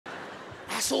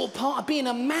That's all part of being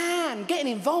a man,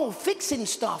 getting involved, fixing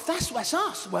stuff. That's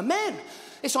us, we're men.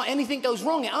 It's like anything goes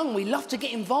wrong at home, we love to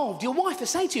get involved. Your wife will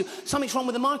say to you, something's wrong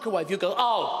with the microwave. You go,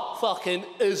 oh, fucking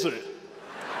is it?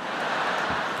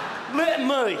 Let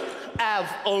me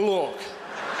have a look.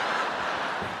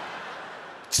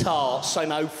 Tart, say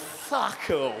no, fuck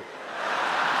all.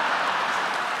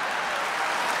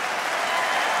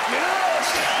 You know,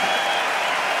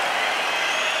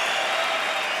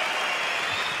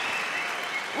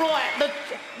 right,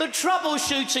 the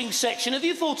troubleshooting section. Have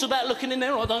you thought about looking in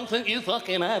there? I don't think you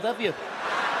fucking have you?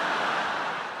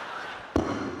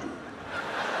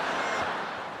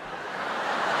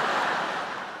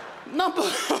 Number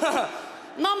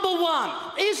one,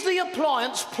 is the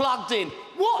appliance plugged in?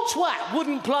 What twat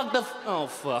wouldn't plug the... Oh,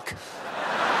 fuck.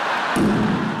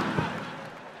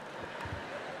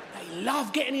 They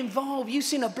love getting involved. You've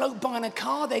seen a bloke buying a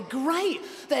car, they're great.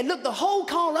 They look the whole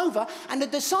car over, and the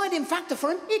deciding factor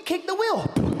for him, he kicked the wheel.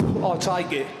 I'll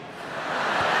take it.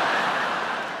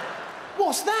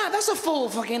 What's that? That's a full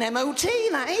fucking MOT,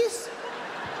 that is.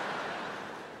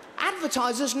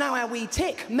 Advertisers know how we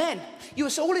tick, men. You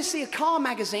always see a car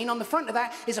magazine, on the front of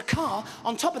that is a car,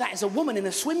 on top of that is a woman in a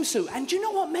swimsuit. And do you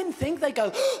know what men think? They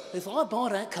go, if I buy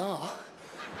that car,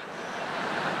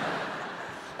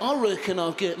 I reckon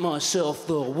I'll get myself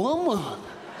the woman.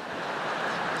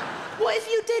 What if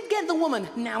you did get the woman?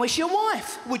 Now it's your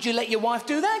wife. Would you let your wife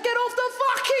do that? Get off the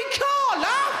fucking car,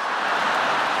 love!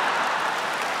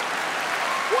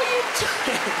 What are you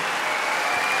doing?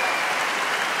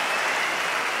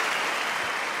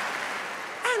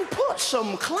 Put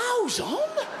some clothes on.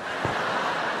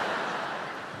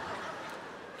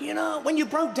 You know, when you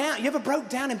broke down, you ever broke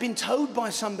down and been towed by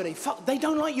somebody? Fuck, they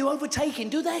don't like you overtaking,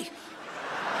 do they?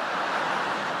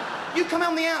 You come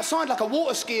out on the outside like a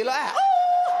water skier like that.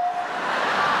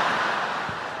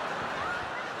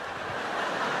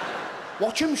 Oh!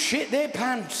 Watch them shit their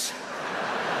pants.